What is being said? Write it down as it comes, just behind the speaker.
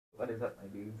What is up, my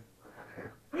dudes?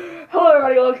 Hello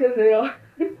everybody, welcome to this video.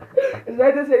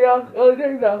 Tonight this video, we're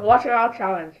doing the Watch Your Mouth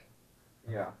challenge.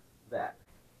 Yeah, that.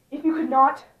 If you could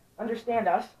not understand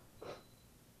us,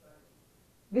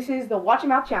 this is the Watch Your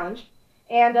Mouth challenge.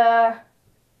 And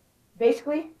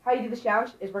basically, how you do this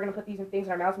challenge is we're going to put these things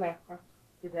in our mouths and they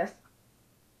do this.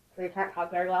 So you can't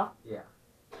talk very well. Yeah.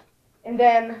 And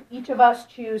then each of us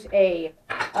choose a,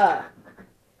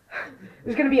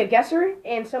 there's going to be a guesser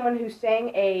and someone who's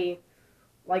saying a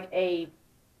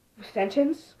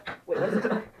sentence. Wait, what is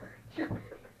it?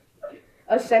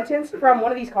 A sentence from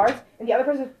one of these cards, and the other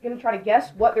person is going to try to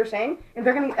guess what they're saying, and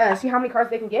they're going to see how many cards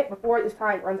they can get before this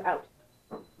time runs out.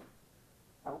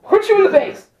 I'll punch you in the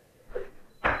face!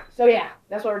 So yeah,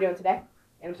 that's what we're doing today.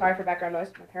 And I'm sorry for background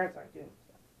noise. My parents aren't doing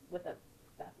stuff with the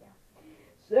stuff, yeah.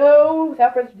 So,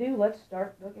 without further ado, let's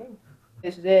start the game.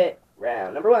 This is it.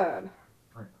 Round number 1.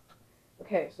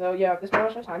 Okay, so yeah, this one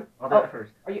much time. I'll do it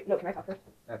first. No, can I talk first?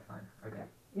 That's fine. Okay.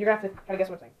 You're gonna have to try to guess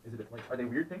what I'm saying. Is it like, are they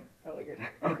weird things? Oh, weird.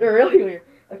 They're really weird.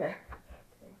 Okay.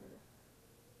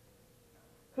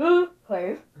 Who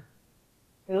plays?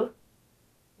 Who?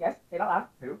 Yes, say it out loud.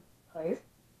 Who? Plays?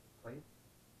 Plays?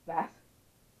 Bass?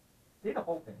 Say the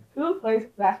whole thing. Who plays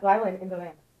bass violin in the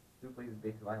band? Who plays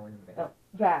bass violin in the band? Oh,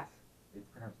 bass. It's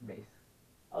pronounced bass.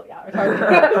 Oh, yeah, it's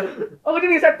hard. Oh, we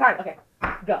didn't even start the time. Okay,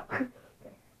 go. Okay.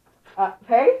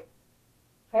 Pay?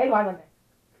 Pay violin day.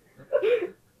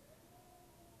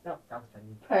 No. Sounds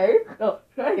Chinese. Pay? No,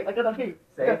 pay, like with a P.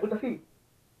 Say. Yeah, with a P.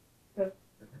 Wait,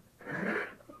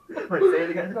 say it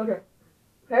again. Okay.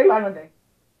 Pay violin day.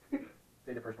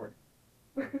 Say the first word.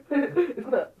 It's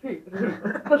with a P. It's with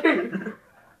a P.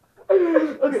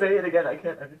 Okay. Say it again, I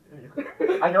can't understand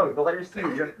you. I know, the letter C.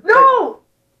 No!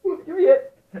 Give me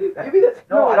it. Give me this.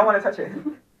 No, I don't want to touch it.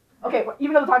 Okay, well,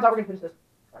 even though the time's out, we're gonna finish this.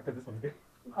 Because this one's good.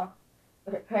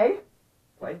 Okay, pay.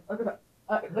 Play.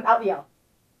 Without the L.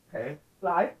 Hey.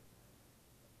 Lie.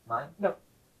 Mine. No.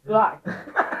 Lie.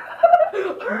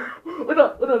 With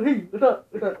a V. With a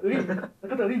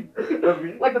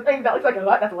V. Like the thing that looks like a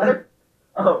what? That's a letter.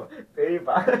 Oh, pay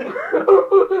by.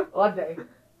 Monday.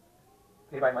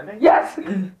 Pay by Monday? Yes!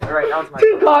 Alright, now it's my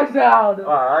 2 cards down!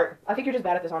 Alright. I think you're just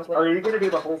bad at this, honestly. Are you gonna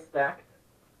do the whole stack?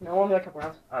 No, only like a couple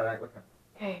rounds. Alright, what's that?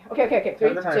 Okay.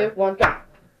 3, 2, 1, go.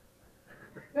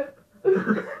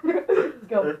 Let's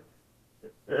go.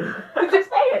 Just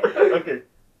say it! Okay.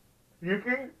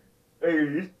 Puking,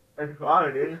 babies, and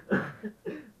vomiting.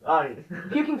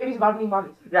 Puking babies, vomiting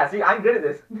mommies. Yeah, see, I'm good at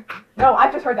this. No,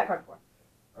 I've just heard that card before.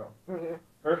 Oh. Mm-hmm.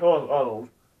 Purple bubbles.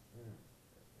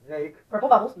 Make. Purple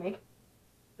bubbles make.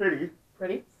 Pretty.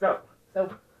 Soap.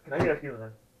 Can I get a few of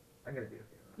them? I'm gonna do a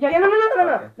few. Yeah,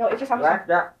 no. Okay. No, it's just how much. Whack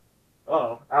that.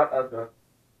 Oh, out of the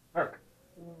park.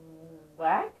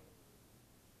 Whack?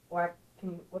 Whack. Can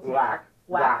you, what's Whack.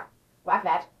 Whack. Whack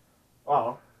that.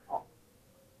 Oh.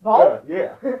 Ball?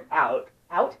 Yeah. Out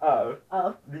Out of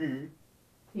of the.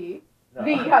 T. No.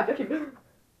 V. Yeah, joking.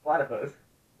 Platypus.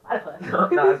 Platypus.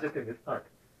 No, it's just gonna be park.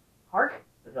 Park?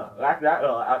 No, whack that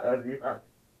out of the park.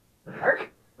 Park?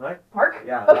 What? Park?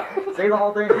 Yeah. Say the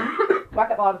whole thing. Whack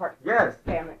that ball out of the park. Yes.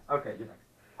 Okay, I'm next. Okay, you're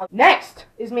next. Next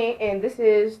is me, and this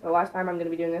is the last time I'm going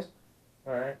to be doing this.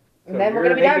 Alright. And then we're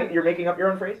going to be done. You're making up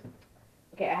your own phrase?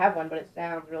 Okay, I have one, but it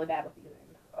sounds really bad with you.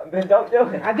 Then don't do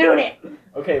it. I'm doing it!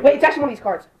 Okay. Wait, it's actually one of these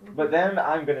cards. But then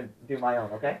I'm gonna do my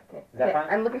own, okay? Okay. Is that fine?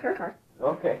 I'm looking for a card.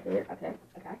 Okay. Okay.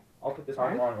 I'll put this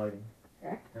on long lighting.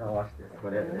 Okay. And I'll watch this,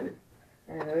 whatever it is.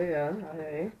 And there we go.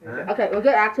 Okay. Huh? Okay, we'll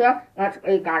get active.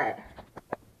 We got it.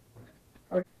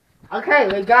 Okay,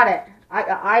 we got it.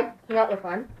 I came up with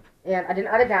one, and I didn't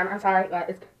write it down. I'm sorry, but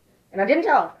and I didn't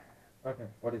tell. Okay,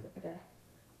 what is it?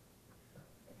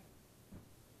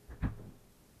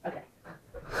 Okay.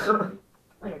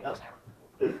 There it goes.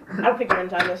 I don't think we're gonna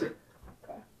time this.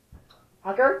 Okay.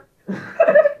 Hucker?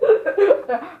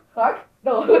 Huck?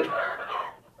 No.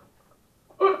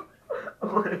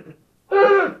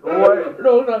 What?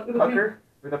 No, not with a P. Hucker?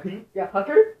 With a P? Yeah,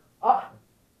 Hucker. Up.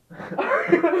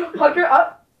 Hucker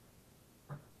up.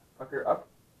 Hucker up?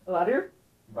 Ladder.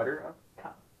 Butter up?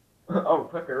 Cup. Oh,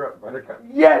 Hucker up, buttercup.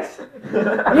 Yes!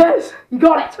 Yes! You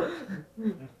got it!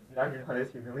 Now you're not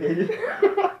as humiliated.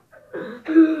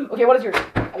 Okay, what is yours?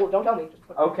 Oh, don't tell me. Just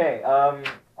put Okay,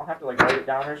 I'll have to like write it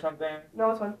down or something.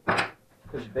 No, it's fine.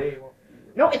 Because they won't.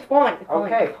 No, it's fine. It's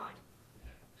fine. Okay.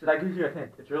 Should I give you a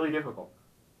hint? It's really difficult.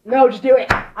 No, just do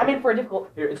it. I'm in for a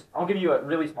difficult. Here, I'll give you a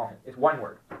really small hint. It's one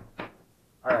word.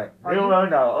 Alright. Are you-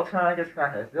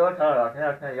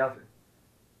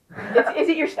 Is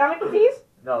it your stomach disease?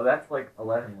 No, that's like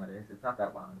 11 letters. It's not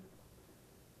that long.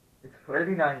 It's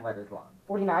 39 letters long.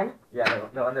 49? Yeah,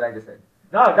 the one that I just said.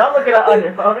 No, don't look it up on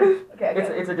your phone. Okay.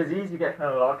 It's a disease you get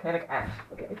from volcanic ash.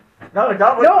 Okay. No,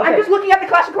 don't look. No, okay. I'm just looking at the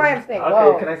Clash of Clans thing. Okay,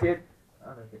 Whoa. can I see it?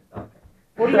 Oh, okay.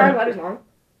 49 letters long.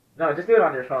 No, just do it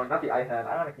on your phone, not the iPad.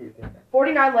 I want to keep seeing it.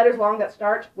 49 letters long that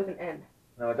start with an N.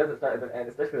 No, it doesn't start with an N.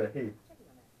 It starts with a P.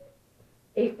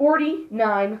 A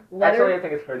 49 Actually, letter. I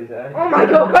think it's 37. Oh my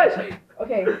gosh.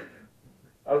 Okay.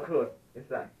 Oh, cool. It's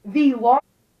that. The long.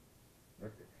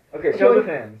 Okay, show the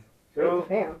fans. The Show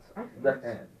fans. the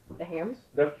fans. The hams.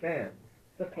 The fans.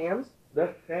 The fans.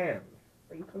 The fans.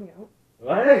 Are you coming out?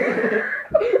 What?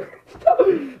 Stop.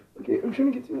 Okay, I'm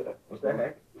trying to get to it. What the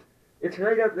heck? It's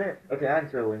right up there. Okay, I'm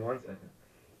trolling. 1 second.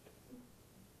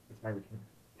 It's my routine.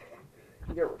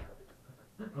 You're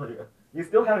retarded. You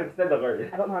still haven't said the word.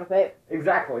 I don't know how to say it.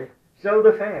 Exactly. Show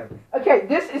the fans. Okay,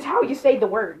 this is how you say the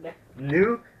word.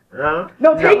 No,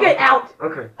 No, take it out.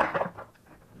 Okay.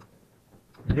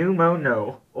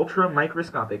 Pneumono,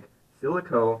 ultramicroscopic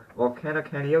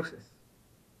silico-volcanoconiosis. Does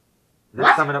that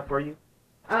What? sum it up for you?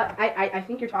 I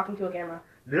think you're talking to a camera.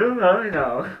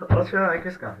 Pneumono,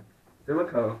 ultramicroscopic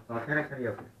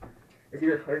silico-volcanoconiosis. It's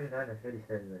either 39 or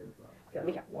 37 letters long. Okay, let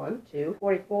me count. 1, 2,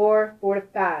 44,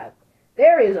 45.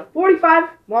 There is a 45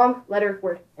 long letter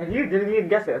word. And you didn't even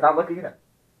guess it without looking it up.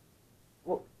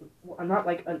 Well, I'm not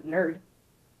like a nerd.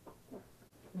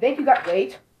 Thank you guys.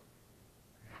 Wait.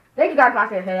 Thank you guys for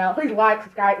watching this video. Please like,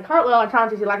 subscribe, and comment below on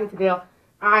challenges you'd like me to do.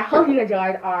 I hope you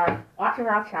enjoyed our Watching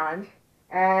Mouth challenge.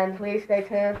 And please stay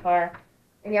tuned for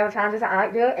any other challenges that I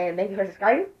might do. And thank you for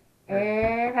subscribing.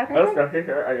 And have a great day. Also,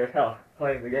 picture of yourself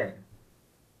playing the game.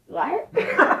 What?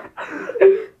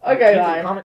 Okay, bye. Comment